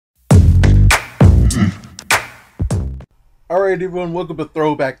Alright everyone, welcome to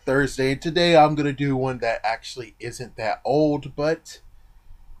Throwback Thursday. Today I'm going to do one that actually isn't that old, but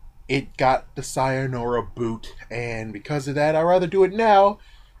it got the Sayonara boot, and because of that I'd rather do it now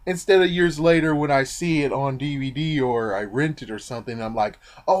instead of years later when I see it on DVD or I rent it or something. I'm like,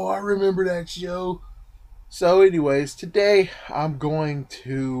 oh, I remember that show. So anyways, today I'm going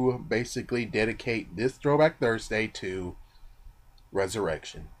to basically dedicate this Throwback Thursday to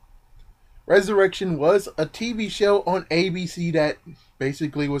Resurrection. Resurrection was a TV show on ABC that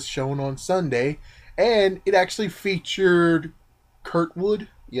basically was shown on Sunday, and it actually featured Kurtwood.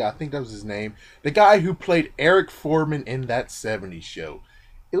 Yeah, I think that was his name. The guy who played Eric Foreman in that '70s show.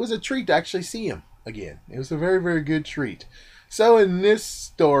 It was a treat to actually see him again. It was a very, very good treat. So in this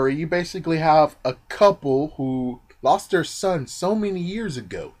story, you basically have a couple who lost their son so many years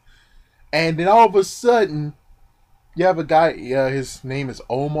ago. And then all of a sudden, you have a guy, yeah, his name is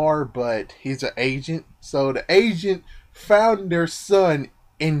Omar, but he's an agent. So the agent found their son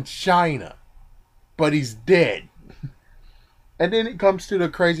in China, but he's dead. And then it comes to the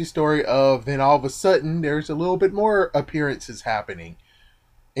crazy story of then all of a sudden there's a little bit more appearances happening,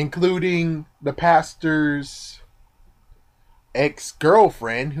 including the pastor's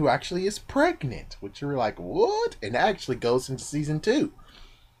ex-girlfriend who actually is pregnant, which you're like, what? And actually goes into season 2.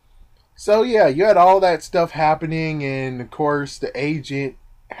 So yeah, you had all that stuff happening, and of course the agent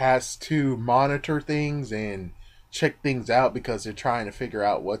has to monitor things and check things out because they're trying to figure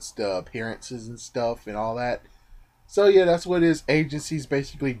out what's the appearances and stuff and all that. So yeah, that's what his agency's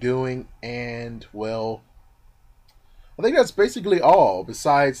basically doing, and well, I think that's basically all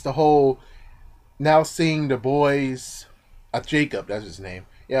besides the whole now seeing the boys, Jacob, that's his name.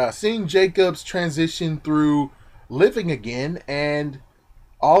 Yeah, seeing Jacob's transition through living again, and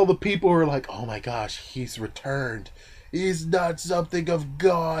all the people are like, oh my gosh, he's returned. He's not something of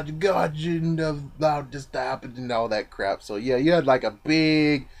God. God shouldn't have allowed this to happen and all that crap. So yeah, you had like a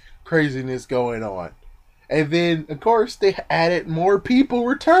big craziness going on. And then, of course, they added more people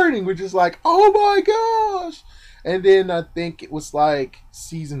returning, which is like, oh my gosh. And then I think it was like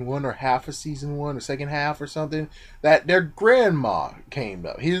season 1 or half of season 1 or second half or something, that their grandma came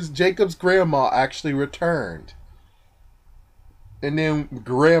up. Jacob's grandma actually returned. And then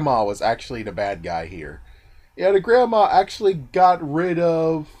grandma was actually the bad guy here. Yeah, the grandma actually got rid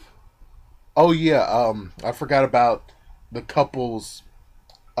of... Oh yeah, I forgot about the couple's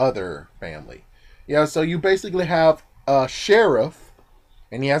other family. Yeah, so you basically have a sheriff,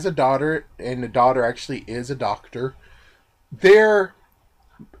 and he has a daughter, and the daughter actually is a doctor. The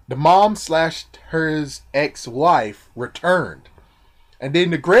mom slash her ex-wife returned. And then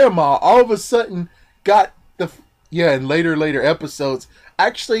the grandma all of a sudden got in later episodes,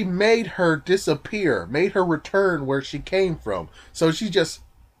 actually made her disappear, made her return where she came from. So she just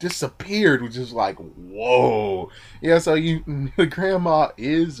disappeared, which is like, whoa. Yeah, so the grandma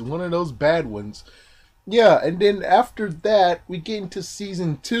is one of those bad ones. Yeah, and then after that, we get into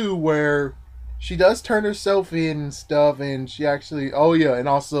season 2 where she does turn herself in and stuff, and she actually, oh yeah, and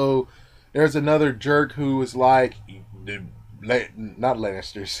also there's another jerk who is like, not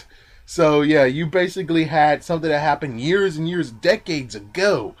Lannisters. So yeah, you basically had something that happened years and years, decades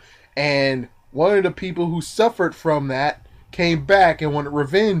ago, and one of the people who suffered from that came back and wanted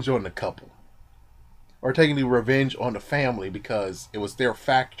revenge on the couple. Or technically revenge on the family because it was their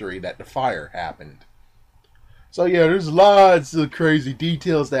factory that the fire happened. So yeah, there's lots of crazy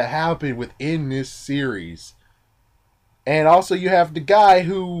details that happen within this series. And also you have the guy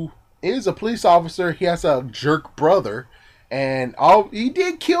who is a police officer. He has a jerk brother. And he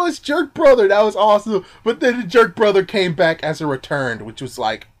did kill his jerk brother. That was awesome. But then the jerk brother came back as a return, which was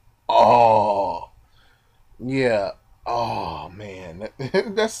like, oh. Yeah. Oh, man.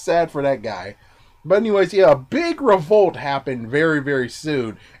 That's sad for that guy. But anyways, yeah, a big revolt happened very, very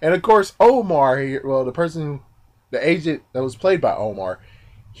soon. And of course, Omar, the agent that was played by Omar,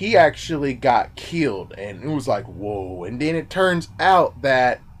 he actually got killed. And it was like, whoa. And then it turns out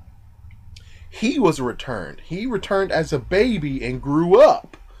that he was returned. He returned as a baby and grew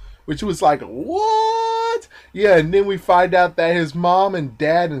up, which was like, what? Yeah, and then we find out that his mom and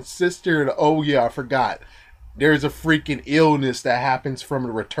dad and sister, and oh yeah, I forgot, there's a freaking illness that happens from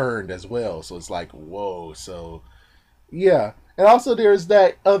the returned as well. So it's like, whoa. So yeah, and also there's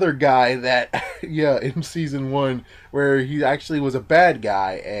that other guy that yeah, in season 1 where he actually was a bad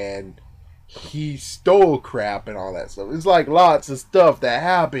guy and he stole crap and all that stuff. It's like lots of stuff that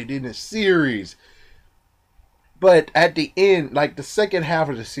happened in the series. But at the end, like the second half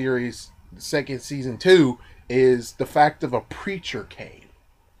of the series, the second season 2, is the fact of a preacher came.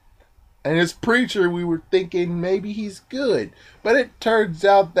 And this preacher, we were thinking maybe he's good. But it turns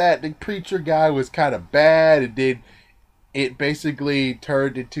out that the preacher guy was kind of bad. And then it basically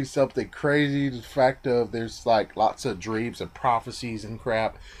turned into something crazy. The fact of there's like lots of dreams and prophecies and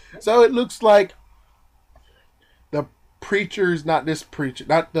crap. So it looks like the preacher's not this preacher,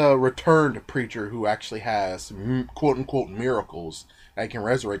 not the returned preacher who actually has quote unquote miracles that can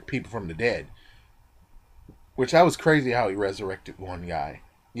resurrect people from the dead. Which that was crazy how he resurrected one guy.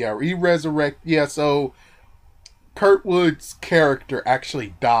 Yeah, so Kurtwood's character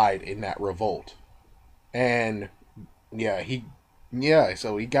actually died in that revolt. And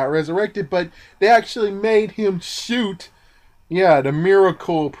so he got resurrected, but they actually made him shoot the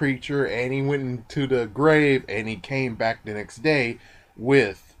miracle preacher, and he went into the grave and he came back the next day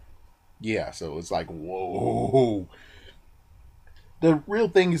with so it's like, whoa. The real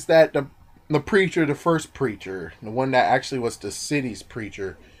thing is that the preacher, the first preacher, the one that actually was the city's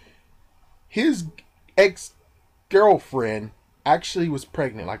preacher, his ex-girlfriend actually was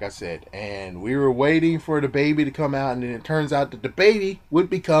pregnant, like I said, and we were waiting for the baby to come out, and then it turns out that the baby would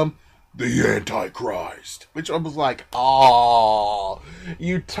become the Antichrist, which I was like, oh,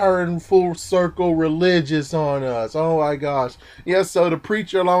 you turn full circle religious on us. Oh my gosh. So the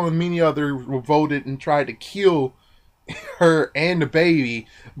preacher, along with many others, revolted and tried to kill her and the baby,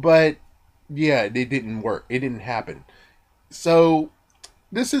 but it didn't work. It didn't happen. So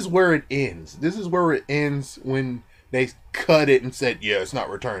this is where it ends. This is where it ends when they cut it and said, it's not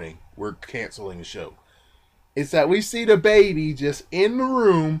returning. We're canceling the show. It's that we see the baby just in the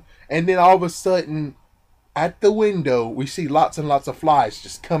room, and then all of a sudden, at the window, we see lots and lots of flies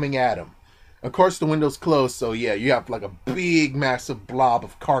just coming at him. Of course, the window's closed, so you have like a big, massive blob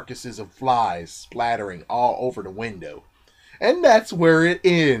of carcasses of flies splattering all over the window. And that's where it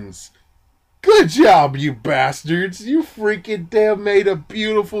ends. Good job, you bastards. You freaking damn made a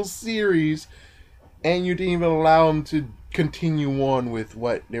beautiful series, and you didn't even allow them to continue on with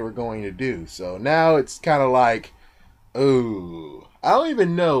what they were going to do. So now it's kind of like, oh, I don't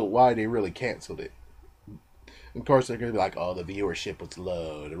even know why they really canceled it. Of course, they're going to be like, oh, the viewership was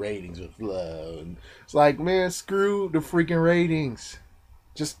low, the ratings were low. And it's like, man, screw the freaking ratings.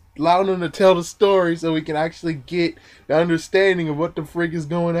 Just allow them to tell the story so we can actually get the understanding of what the freak is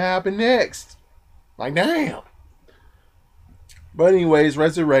going to happen next. Like, damn. But anyways,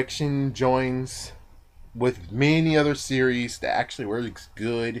 Resurrection joins with many other series that actually works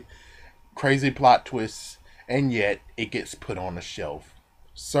good, crazy plot twists, and yet it gets put on the shelf.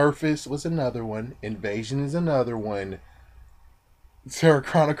 Surface was another one. Invasion is another one. Sarah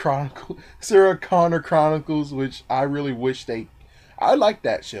Connor Chronicles, which I really wish I like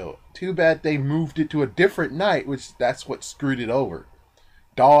that show. Too bad they moved it to a different night, which that's what screwed it over.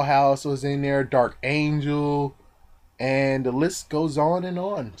 Dollhouse was in there, Dark Angel, and the list goes on and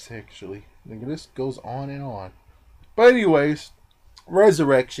on, actually. The list goes on and on. But anyways,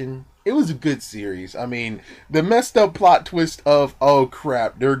 Resurrection, it was a good series. I mean, the messed up plot twist of, oh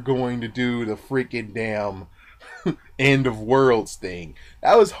crap, they're going to do the freaking damn end of worlds thing.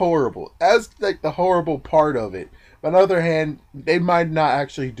 That was horrible. That's like the horrible part of it. But on the other hand, they might not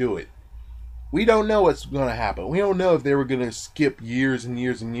actually do it. We don't know what's going to happen. We don't know if they were going to skip years and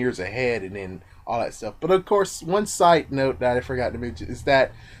years and years ahead and then all that stuff. But of course, one side note that I forgot to mention is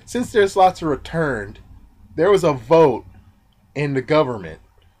that since there's lots of returned, there was a vote in the government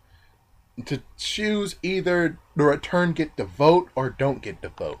to choose either the return get the vote or don't get the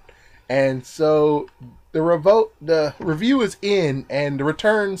vote. And so the review is in, and the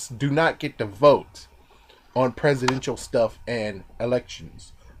returns do not get the vote on presidential stuff and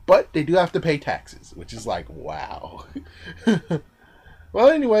elections. But they do have to pay taxes, which is like, wow. Well,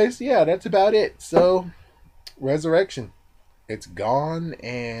 anyways, that's about it. So, Resurrection. It's gone,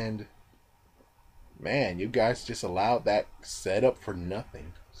 and man, you guys just allowed that setup for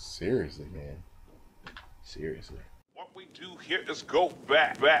nothing. Seriously, man. Seriously. What we do here is go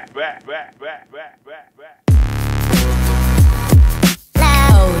back.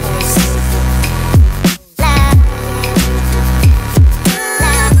 Loud.